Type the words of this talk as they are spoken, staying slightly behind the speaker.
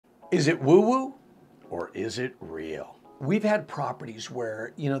Is it woo-woo or is it real? We've had properties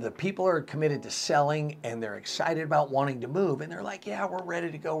where, the people are committed to selling and they're excited about wanting to move and they're like, yeah, we're ready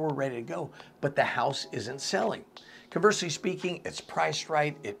to go, we're ready to go, but the house isn't selling. Conversely speaking, it's priced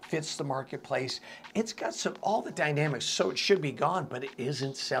right, it fits the marketplace, it's got all the dynamics, so it should be gone, but it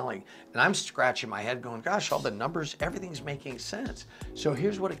isn't selling. And I'm scratching my head going, gosh, all the numbers, everything's making sense. So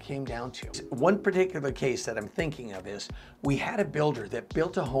here's what it came down to. One particular case that I'm thinking of is, we had a builder that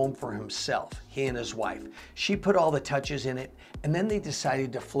built a home for himself, he and his wife. She put all the touches in it, and then they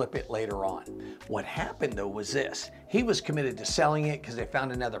decided to flip it later on. What happened though was this: he was committed to selling it because they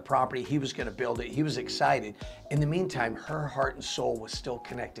found another property, he was gonna build it, he was excited. In the meantime, her heart and soul was still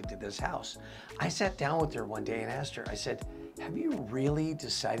connected to this house. I sat down with her one day and asked her, I said, have you really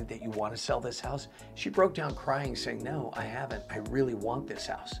decided that you want to sell this house? She broke down crying saying, no, I haven't. I really want this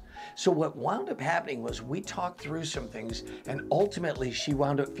house. So what wound up happening was we talked through some things, and ultimately she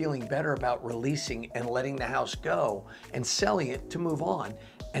wound up feeling better about releasing and letting the house go and selling it to move on.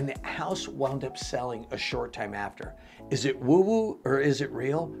 And the house wound up selling a short time after. Is it woo-woo or is it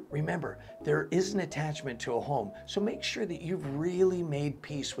real? Remember, there is an attachment to a home, so make sure that you've really made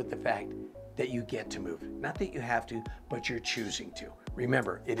peace with the fact that you get to move. Not that you have to, but you're choosing to.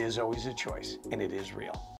 Remember, it is always a choice, and it is real.